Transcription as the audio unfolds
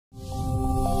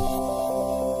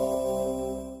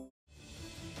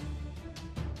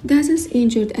Dozens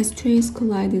injured as trains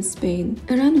collide in Spain.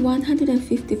 Around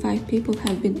 155 people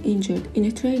have been injured in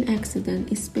a train accident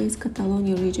in Spain's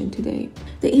Catalonia region today.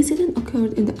 The incident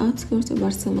occurred in the outskirts of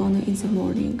Barcelona in the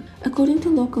morning. According to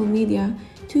local media,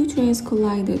 two trains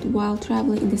collided while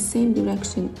traveling in the same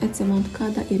direction at the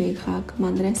Montcada i Reixac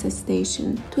Manresa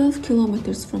station, 12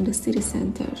 kilometers from the city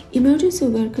center. Emergency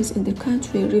workers in the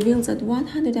country revealed that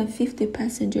 150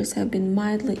 passengers have been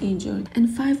mildly injured and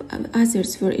 5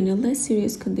 others were in a less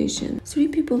serious condition. 3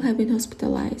 people have been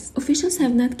hospitalized. Officials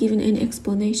have not given any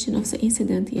explanation of the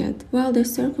incident yet, while the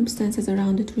circumstances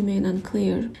around it remain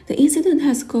unclear. The incident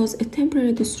has caused a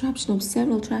temporary disruption of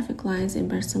several traffic lines in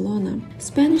Barcelona.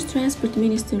 Spanish Transport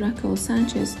Minister Raquel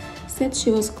Sanchez said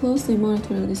she was closely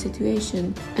monitoring the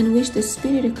situation and wished a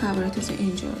speedy recovery to the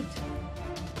injured.